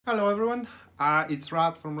Hello everyone, it's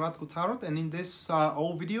Rad from Radko Tarot, and in this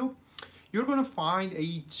whole video you're going to find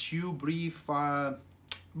two brief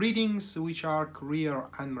readings which are career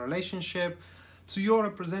and relationship to your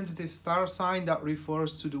representative star sign that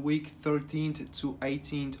refers to the week 13th to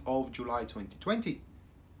 18th of July 2020.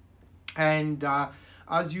 And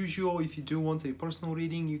as usual, if you do want a personal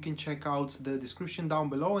reading, you can check out the description down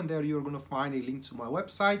below, and there you're going to find a link to my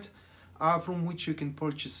website from which you can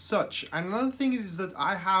purchase such. And another thing is that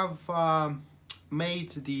I have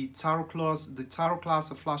made the tarot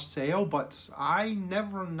class a flash sale, but I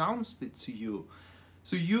never announced it to you.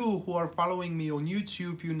 So you who are following me on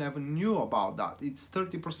YouTube, you never knew about that. It's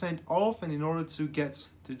 30% off, and in order to get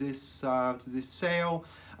to this sale,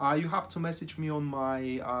 you have to message me on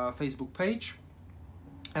my Facebook page,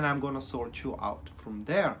 and I'm gonna sort you out from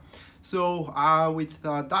there. So with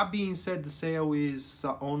that being said, the sale is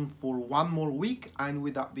on for one more week, and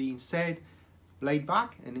with that being said, lay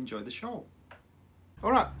back and enjoy the show.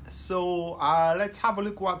 Alright, so let's have a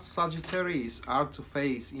look what Sagittarius are to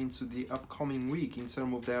face into the upcoming week in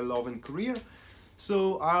terms of their love and career.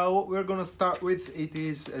 So what we're gonna start with, it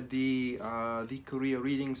is the career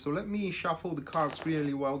reading. So let me shuffle the cards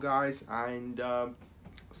really well, guys, and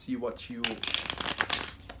see what you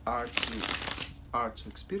are to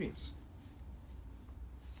experience.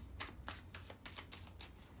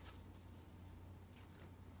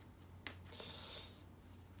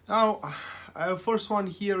 Now, first one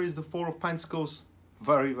here is the Four of Pentacles,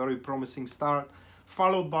 very promising start,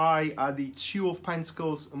 followed by the Two of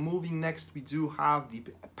Pentacles. Moving next, we do have the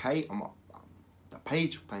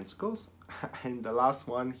Page of Pentacles, and the last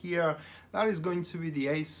one here, that is going to be the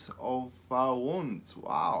Ace of Wands.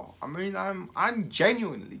 Wow, I mean, I'm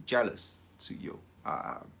genuinely jealous to you,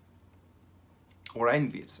 or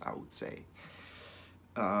envious, I would say.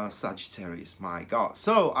 Sagittarius, my God.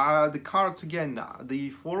 So the cards again, the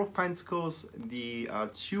Four of Pentacles, the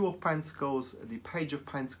Two of Pentacles, the Page of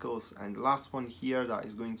Pentacles, and the last one here, that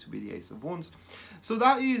is going to be the Ace of Wands. So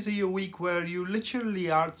that is a week where you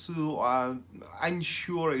literally are to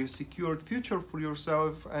ensure a secured future for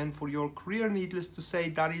yourself and for your career. Needless to say,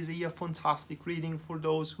 that is a fantastic reading for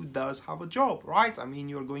those who does have a job, right? I mean,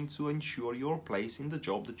 you're going to ensure your place in the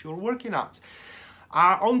job that you're working at.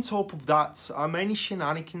 On top of that, many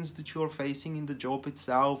shenanigans that you're facing in the job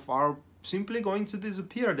itself are simply going to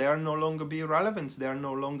disappear. They are no longer be relevant. They are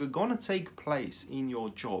no longer gonna take place in your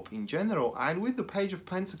job in general. And with the Page of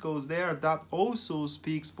Pentacles there, that also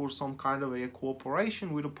speaks for some kind of a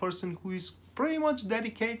cooperation with a person who is pretty much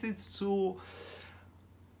dedicated to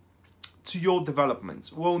your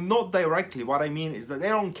development. Well, not directly. What I mean is that they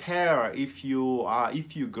don't care if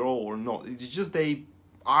you grow or not. It's just they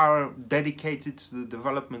are dedicated to the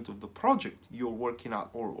development of the project you're working at,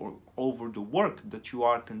 or over the work that you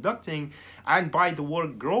are conducting, and by the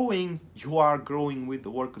work growing, you are growing with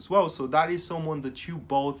the work as well. So that is someone that you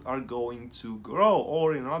both are going to grow,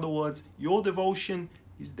 or in other words, your devotion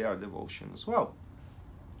is their devotion as well.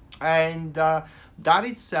 And that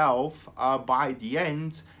itself, by the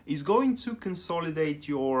end, is going to consolidate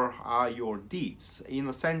your deeds, in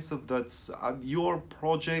a sense of that your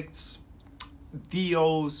projects,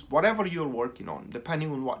 deals, whatever you're working on, depending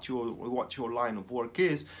on what your line of work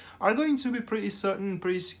is, are going to be pretty certain,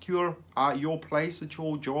 pretty secure. Your place at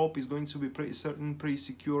your job is going to be pretty certain, pretty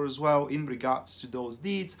secure as well in regards to those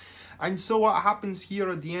deeds. And so what happens here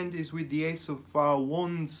at the end is with the Ace of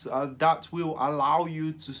Wands, that will allow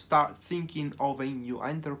you to start thinking of a new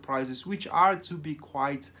enterprises, which are to be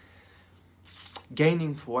quite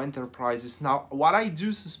gaining for enterprises. Now, what I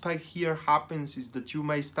do suspect here happens is that you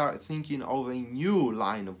may start thinking of a new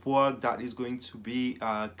line of work that is going to be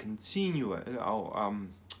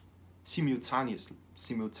simultaneous,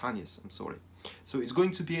 I'm sorry. So it's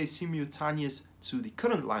going to be a simultaneous to the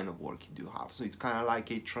current line of work you do have. So it's kind of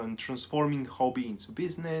like a transforming hobby into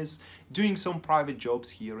business, doing some private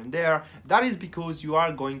jobs here and there. That is because you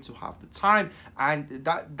are going to have the time, and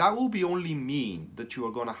that will be only mean that you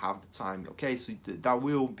are going to have the time, okay? So that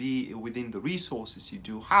will be within the resources you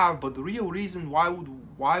do have. But the real reason why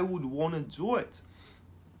would want to do it,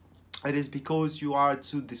 it is because you are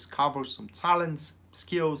to discover some talents,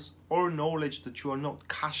 skills, or knowledge that you are not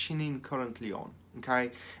cashing in currently on, okay?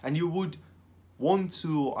 And you would want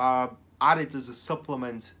to add it as a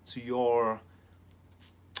supplement to your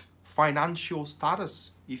financial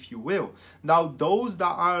status, if you will. Now, those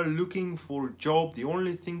that are looking for a job, the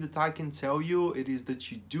only thing that I can tell you, it is that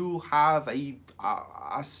you do have a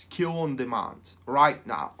skill on demand right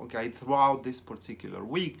now, okay, throughout this particular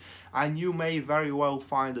week, and you may very well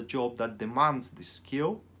find a job that demands this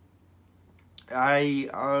skill.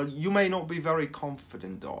 You may not be very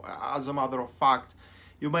confident though. As a matter of fact,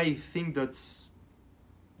 you may think that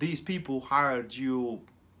these people hired you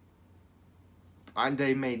and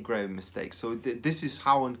they made grave mistakes. So this is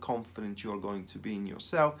how unconfident you're going to be in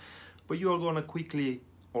yourself, but you're going to quickly,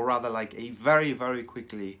 or rather like very, very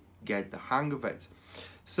quickly, get the hang of it.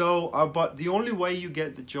 So, but the only way you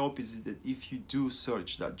get the job is that if you do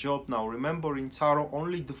search that job. Now, remember, in tarot,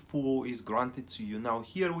 only the Fool is granted to you. Now,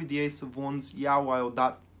 here with the Ace of Wands, yeah, while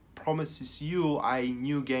that promises you a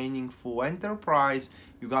new gaining for enterprise,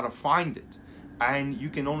 you gotta find it. And you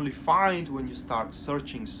can only find when you start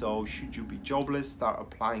searching. So, should you be jobless, start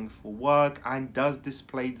applying for work, and does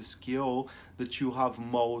display the skill that you have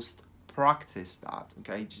most practiced at,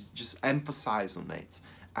 okay? Just emphasize on it.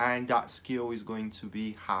 And that skill is going to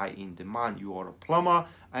be high in demand. You are a plumber,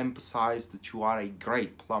 emphasize that you are a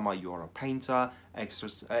great plumber. You are a painter,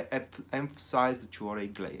 emphasize that you are a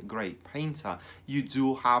great painter. You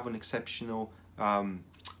do have an exceptional, how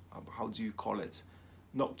do you call it?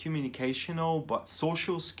 Not communicational, but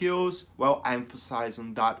social skills. Well, emphasize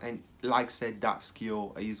on that. And like I said, that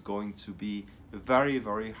skill is going to be very,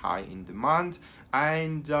 very high in demand.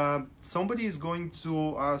 And somebody is going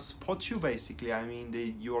to spot you, basically. I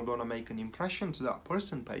mean, you are going to make an impression to that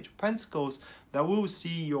person. Page of Pentacles, that will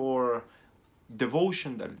see your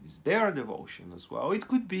devotion, that is their devotion as well. It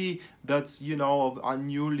could be that, you know, a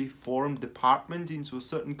newly formed department into a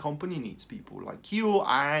certain company needs people like you,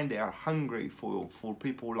 and they are hungry for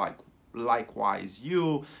people likewise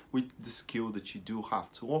you, with the skill that you do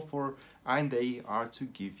have to offer, and they are to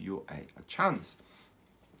give you a chance.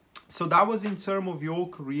 So that was in terms of your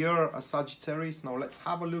career as Sagittarius. Now let's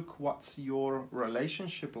have a look what your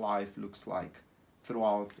relationship life looks like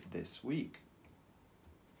throughout this week.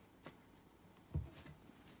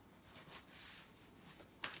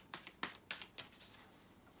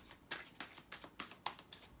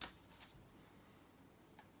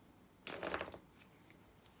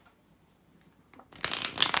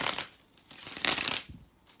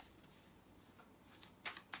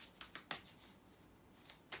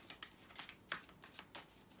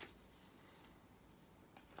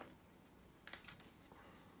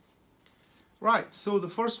 Right, so the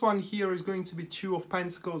first one here is going to be Two of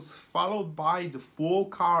Pentacles, followed by the Fool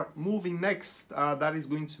card. Moving next, that is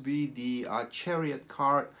going to be the Chariot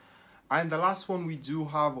card. And the last one we do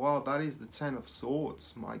have, well, that is the Ten of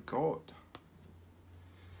Swords. My God.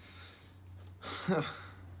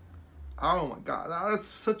 Oh my God, that's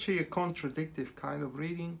such a contradictive kind of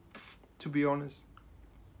reading, to be honest.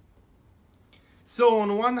 So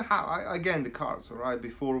on one hand, again, the cards, all right,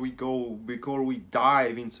 before we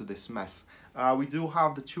dive into this mess, we do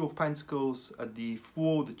have the Two of Pentacles, the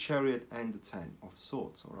Fool, the Chariot, and the Ten of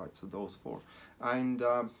Swords, all right, so those four, and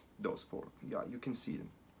those four, yeah, you can see them.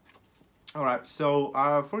 All right, so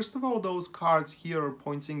first of all, those cards here are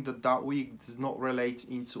pointing that week does not relate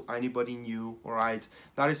into anybody new, all right,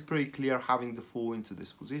 that is pretty clear, having the Fool into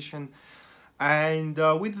this position. And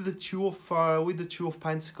with the Two of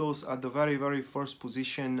Pentacles at the very first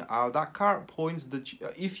position, that card points that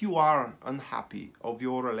if you are unhappy of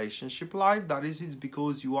your relationship life, that is it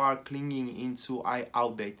because you are clinging into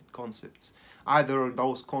outdated concepts. Either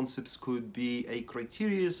those concepts could be a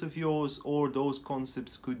criteria of yours, or those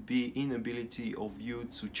concepts could be inability of you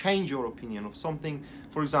to change your opinion of something.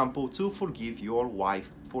 For example, to forgive your wife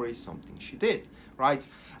for something she did, right?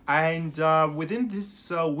 And within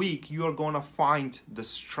this week, you are going to find the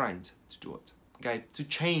strength to do it, okay? To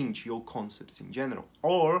change your concepts in general,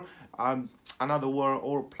 or another word,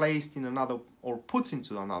 or placed in another, or put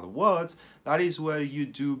into another words, that is where you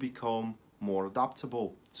do become more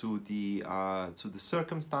adaptable to the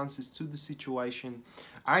circumstances, to the situation,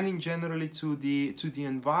 and in generally to the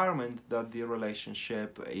environment that the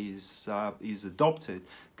relationship is adopted.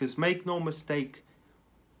 Because make no mistake,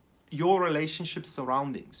 your relationship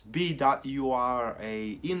surroundings, be that you are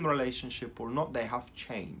in relationship or not, they have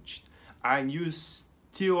changed, and you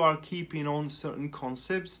still are keeping on certain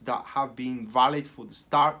concepts that have been valid for the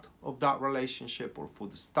start of that relationship, or for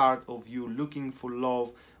the start of you looking for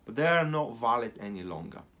love, but they are not valid any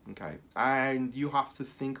longer, okay? And you have to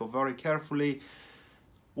think of very carefully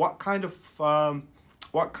what kind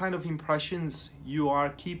of impressions you are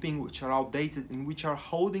keeping which are outdated and which are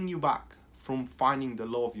holding you back from finding the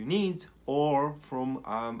love you need, or from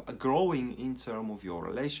growing in terms of your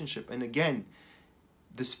relationship. And again,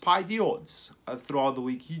 despite the odds throughout the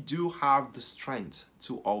week, you do have the strength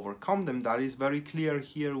to overcome them. That is very clear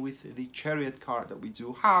here with the Chariot card that we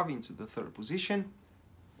do have into the third position.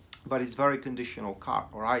 but it's very conditional card,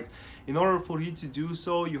 all right? In order for you to do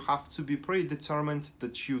so, you have to be pretty determined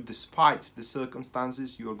that you, despite the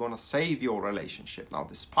circumstances, you're gonna save your relationship. Now,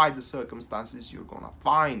 despite the circumstances, you're gonna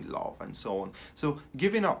find love and so on. So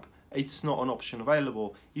giving up, it's not an option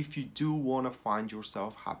available if you do want to find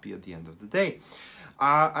yourself happy at the end of the day.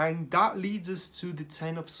 And that leads us to the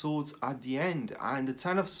Ten of Swords at the end. And the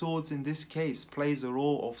Ten of Swords in this case plays a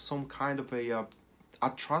role of some kind of a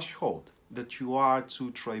threshold that you are to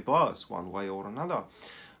traverse one way or another.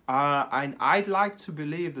 And I'd like to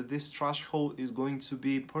believe that this threshold is going to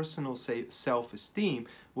be personal self-esteem,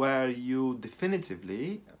 where you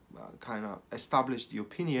definitively kind of establish the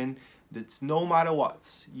opinion that no matter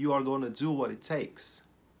what, you are going to do what it takes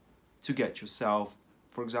to get yourself,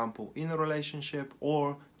 for example, in a relationship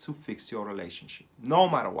or to fix your relationship. No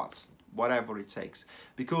matter what, whatever it takes.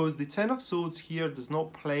 Because the Ten of Swords here does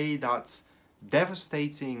not play that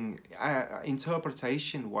devastating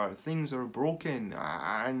interpretation where things are broken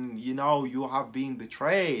and, you know, you have been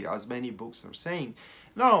betrayed, as many books are saying.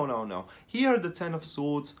 No, no, no. Here the Ten of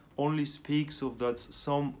Swords only speaks of that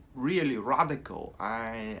some really radical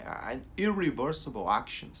and irreversible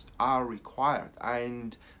actions are required,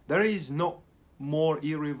 and there is no more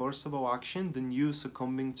irreversible action than you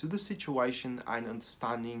succumbing to the situation and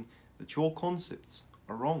understanding that your concepts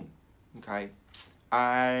are wrong, okay?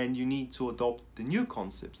 And you need to adopt the new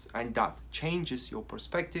concepts, and that changes your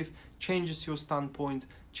perspective, changes your standpoint,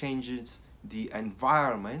 changes the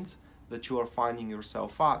environment that you are finding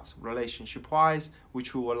yourself at relationship-wise,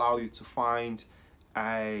 which will allow you to find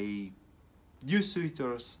new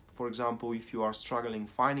suitors. For example, if you are struggling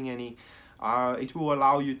finding any, it will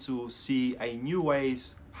allow you to see new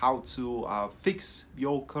ways how to fix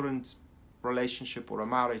your current relationship or a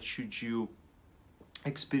marriage should you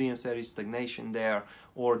experience any stagnation there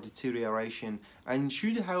or deterioration, and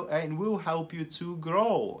will help you to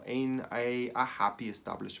grow in a happy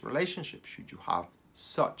established relationship should you have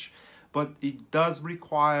such. But it does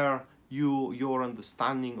require your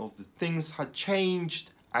understanding of the things had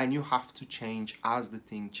changed, and you have to change as the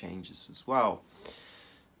thing changes as well.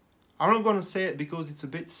 I'm not going to say it because it's a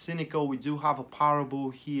bit cynical. We do have a parable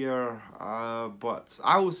here, but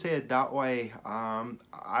I will say it that way.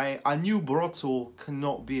 A new brothel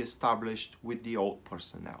cannot be established with the old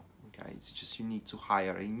personnel. Okay, it's just you need to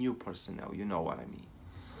hire a new personnel. You know what I mean.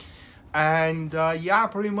 And yeah,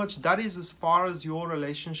 pretty much that is as far as your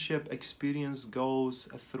relationship experience goes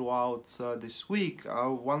throughout this week.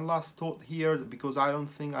 One last thought here, because I don't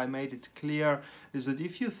think I made it clear, is that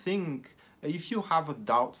if you have a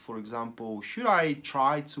doubt, for example, should I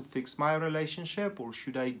try to fix my relationship or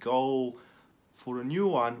should I go for a new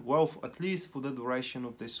one? Well, at least for the duration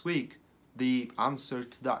of this week, the answer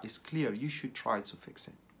to that is clear. You should try to fix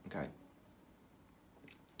it, okay?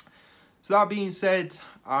 So that being said,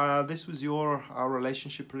 this was your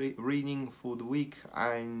relationship reading for the week,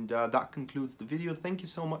 and that concludes the video. Thank you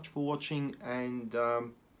so much for watching, and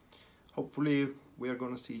hopefully we are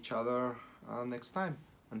going to see each other next time.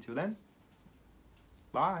 Until then,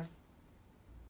 bye.